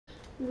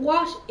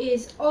What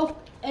is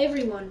up,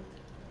 everyone?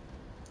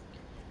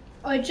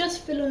 I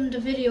just filmed a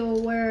video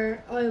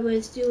where I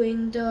was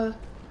doing the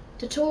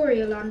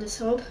tutorial on this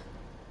hub,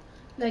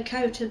 like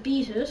how to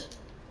beat it,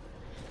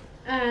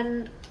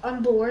 and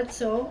I'm bored,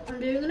 so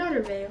I'm doing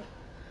another video.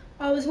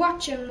 I was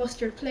watching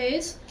Mustard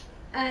Plays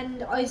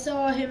and I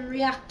saw him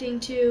reacting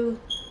to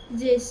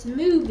this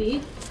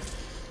movie,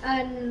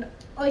 and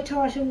I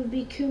thought it would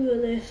be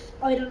cool if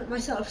I done it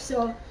myself.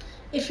 So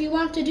if you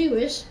want to do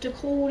it, the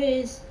code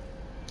is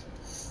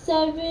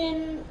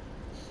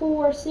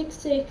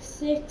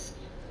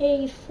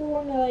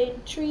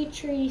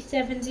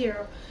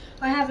 7466684933370.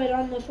 I have it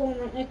on my phone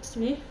right next to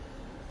me.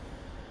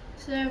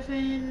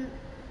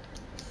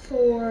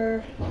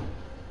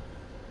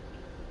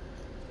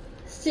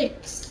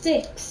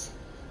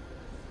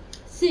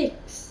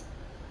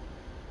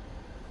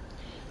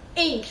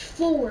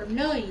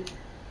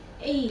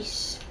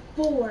 It's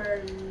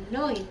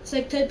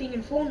like typing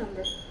in phone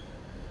number.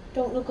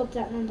 Don't look up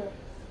that number.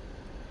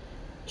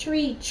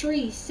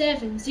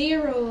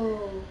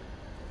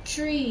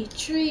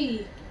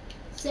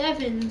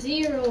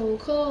 3370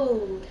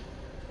 code.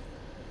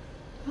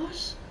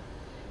 What?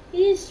 It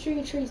is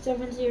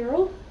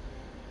 3370.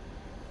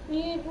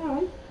 Yeah,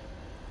 wrong.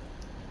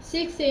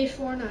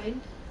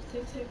 6849.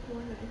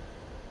 6849.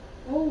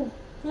 Oh,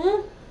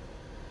 huh?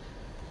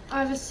 I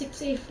have a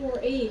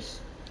 6848.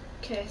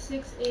 Okay,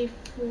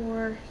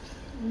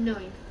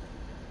 6849.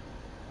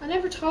 I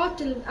never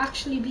thought it'd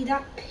actually be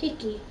that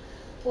picky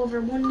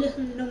over one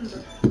little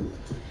number.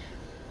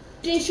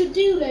 They should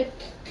do like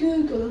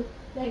Google,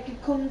 like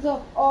it comes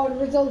up all the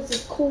results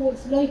of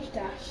codes like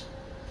that.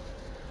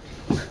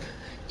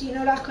 Do you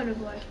know that kind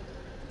of way?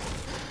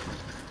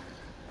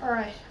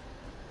 Alright.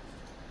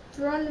 If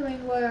you're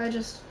wondering why I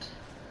just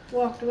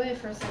walked away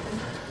for a second,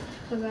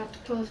 because I had to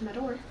close my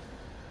door.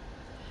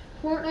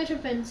 Fortnite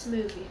events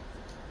movie.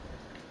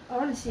 I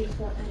want to see a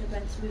Fortnite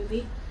events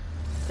movie.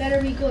 Better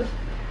be good.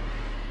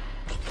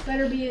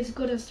 Better be as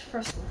good as the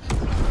first one.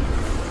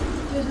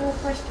 There's no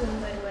first one,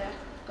 by the way,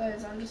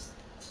 guys. I'm just,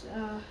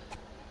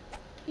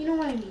 you know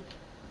what I mean.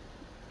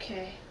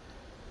 Okay.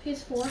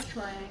 PS4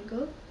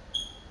 triangle.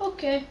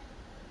 Okay.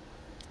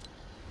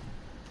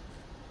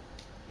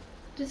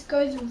 This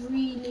guy's a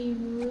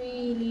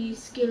really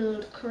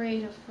skilled,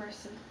 creative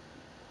person.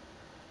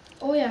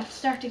 Oh yeah,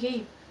 start the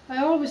game.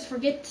 I always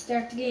forget to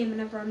start the game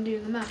whenever I'm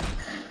doing a map.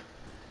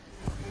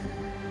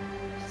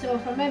 So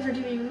if I'm ever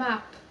doing a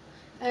map,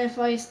 and if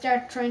I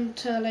start trying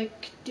to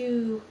like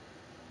do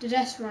the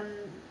death run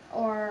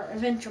or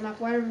adventure map,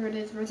 whatever it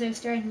is, without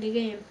starting the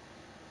game,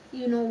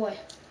 you know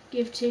what?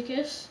 Give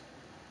ticket,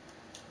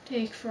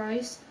 take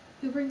fries.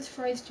 Who brings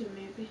fries to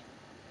maybe?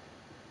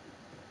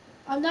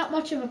 I'm not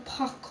much of a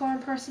popcorn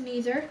person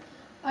either.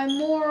 I'm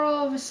more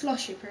of a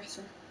slushy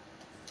person.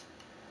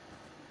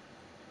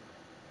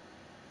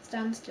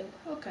 Stand still.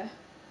 Okay.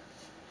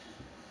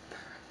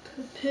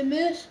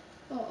 Permit.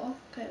 Oh,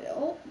 okay.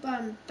 Oh,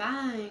 bang,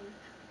 bang.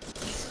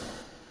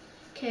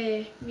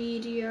 Okay,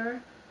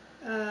 meteor,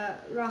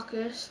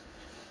 rocket,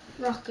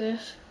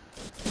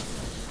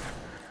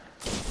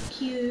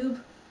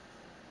 cube,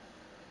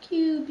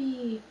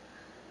 cubey.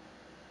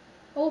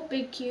 Oh,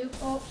 big cube.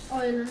 Oh,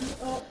 island.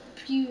 Oh,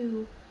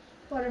 pew.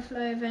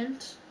 Butterfly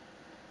event.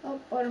 Oh,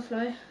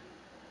 butterfly.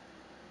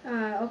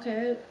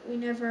 Okay, we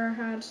never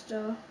had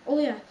the... Oh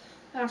yeah,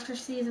 after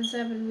season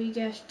 7 we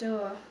get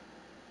the...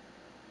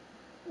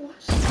 What?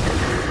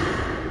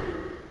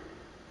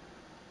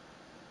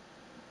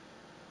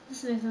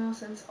 This makes no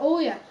sense. Oh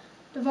yeah,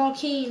 the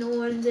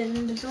volcano and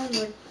then the drum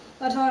gun.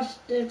 I thought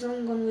the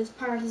drum gun was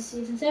part of the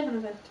season 7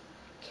 event.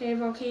 Okay,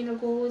 volcano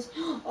goes.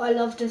 Oh, I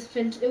love this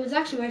event. It was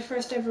actually my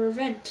first ever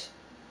event.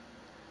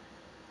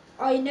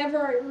 I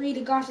never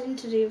really got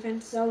into the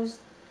events, so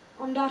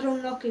I'm that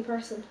unlucky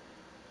person.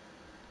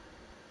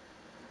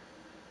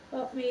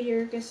 Oh,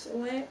 meteor gets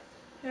away.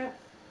 Yeah.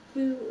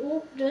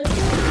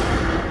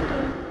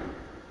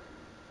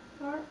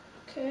 Oh,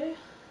 okay.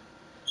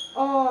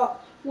 Oh,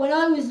 when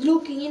I was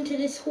looking into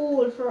this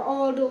hole for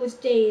all those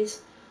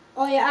days,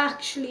 I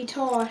actually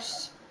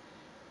thought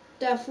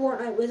that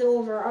Fortnite was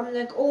over. I'm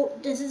like, oh,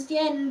 this is the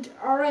end.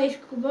 Alright,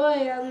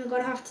 goodbye. I'm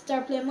gonna have to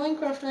start playing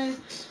Minecraft now.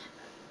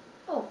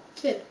 Oh,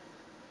 Finn.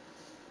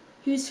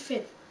 Who's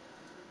Finn?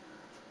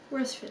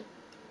 Where's Finn?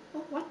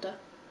 Oh, what the?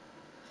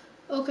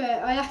 Okay,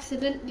 I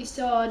accidentally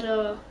saw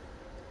the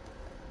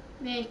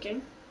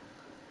making.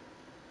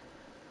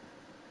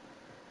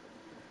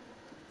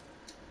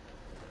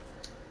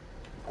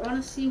 I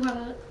want to see what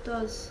it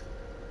does.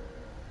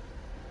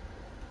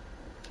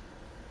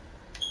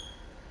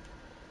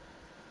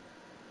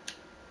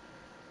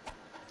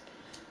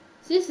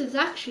 This is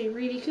actually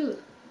really cool.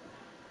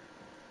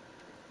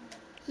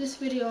 This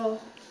video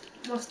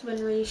must have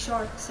been really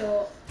short,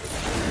 so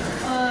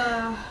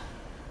I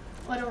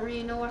don't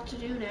really know what to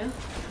do now.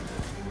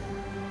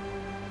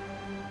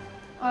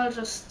 I'll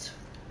just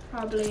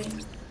probably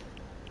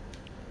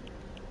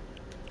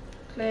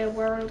play a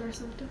world or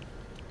something.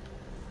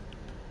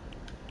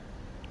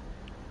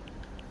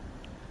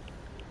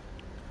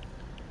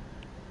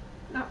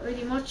 Not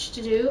really much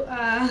to do.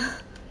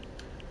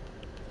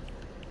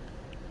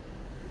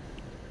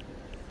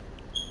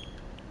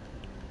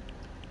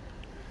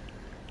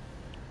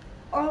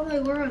 All my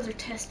worlds are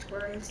test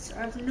worlds.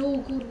 I have no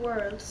good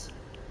worlds.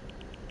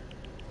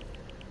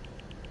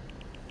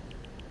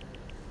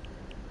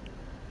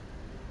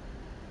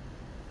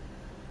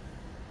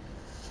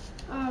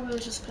 Oh, we'll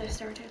just play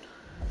started.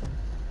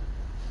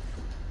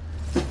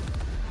 Right,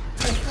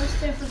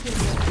 first day for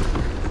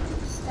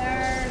video.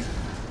 Star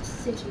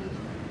City.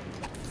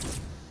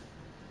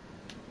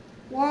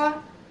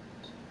 What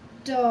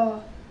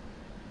the?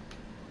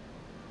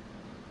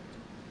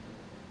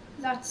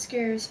 That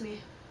scares me.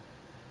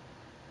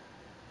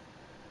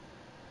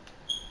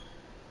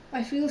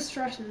 I feel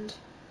threatened.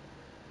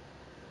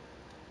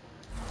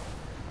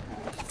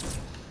 Right.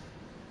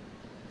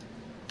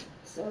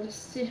 So I'll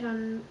just sit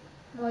on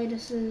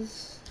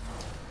Midas's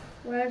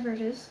whatever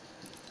it is.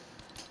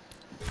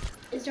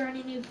 Is there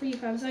any new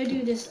prefabs? I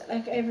do this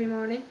like every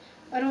morning.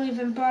 I don't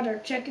even bother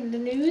checking the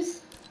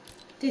news.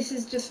 This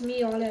is just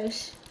me all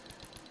out.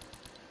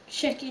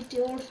 Check it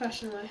the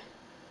old-fashioned way.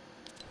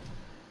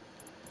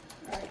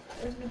 Right,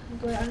 there's nothing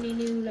good. Any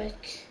new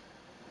like,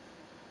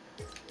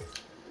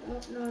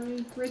 oh, no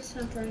new grid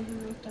snap or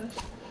anything like that.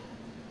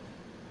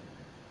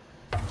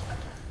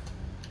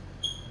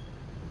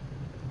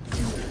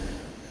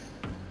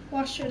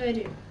 What should I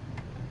do?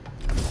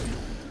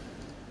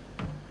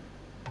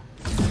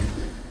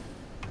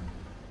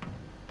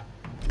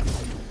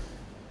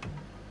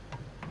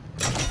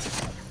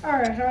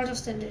 Alright, I'll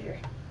just end it here.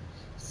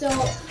 So,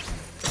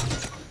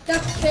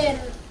 that's been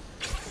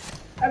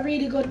a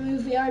really good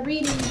movie. I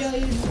really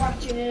enjoyed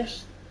watching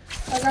it.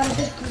 I got a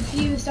bit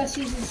confused at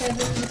season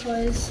 7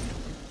 because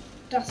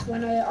that's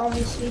when I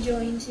obviously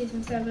joined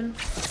season 7,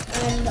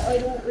 and I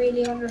don't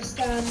really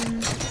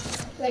understand.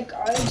 Like,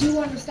 I do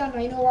understand,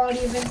 I know all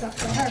the events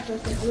after Heart,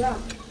 don't get me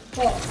wrong,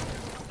 but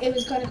it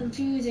was kind of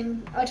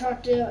confusing. I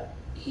thought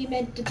he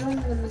meant the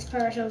Drumlin was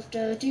part of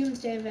the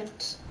Doomsday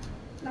event.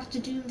 Not the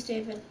Doomsday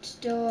event,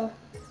 the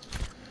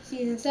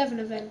season 7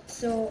 event,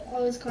 so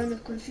I was kind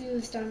of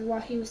confused on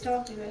what he was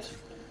talking about.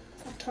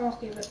 Not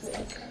talking about, but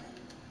like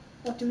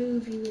what the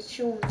movie was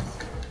showing us.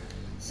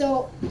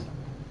 So,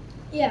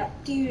 yeah,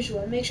 the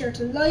usual. Make sure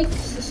to like,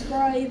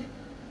 subscribe,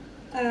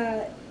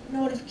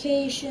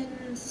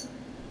 notifications,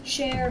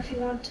 share if you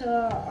want to.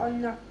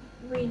 I'm not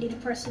really the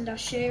person that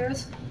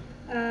shares.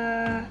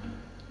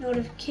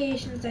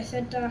 Notifications, I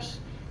said that.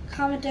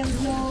 Comment down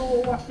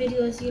below what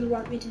videos you'll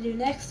want me to do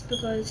next,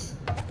 because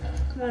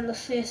come on,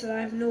 let's face it,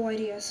 I have no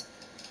ideas.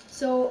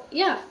 So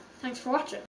yeah, thanks for watching.